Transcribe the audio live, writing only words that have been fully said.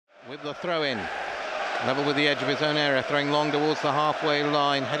with the throw-in. Level with the edge of his own area, throwing long towards the halfway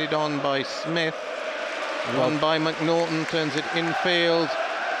line, headed on by Smith. Won by McNaughton, turns it infield.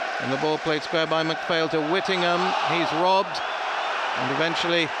 And the ball played square by McPhail to Whittingham. He's robbed. And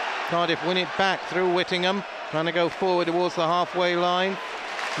eventually Cardiff win it back through Whittingham, trying to go forward towards the halfway line.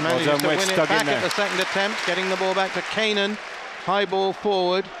 Manages to win it back at the second attempt, getting the ball back to Kanan. High ball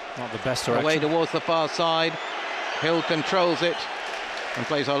forward. Not the best direction. Away towards the far side. Hill controls it and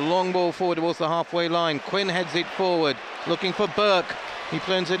plays a long ball forward towards the halfway line. Quinn heads it forward, looking for Burke. He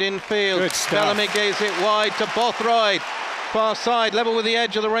turns it infield. Bellamy gives it wide to Bothroyd. Far side, level with the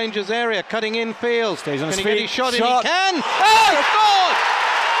edge of the Rangers area, cutting infield. Stays on his feet. Can he get his shot in? He can! Oh, scored!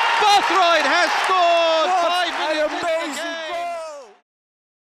 Bothroyd has scored! 5 minutes.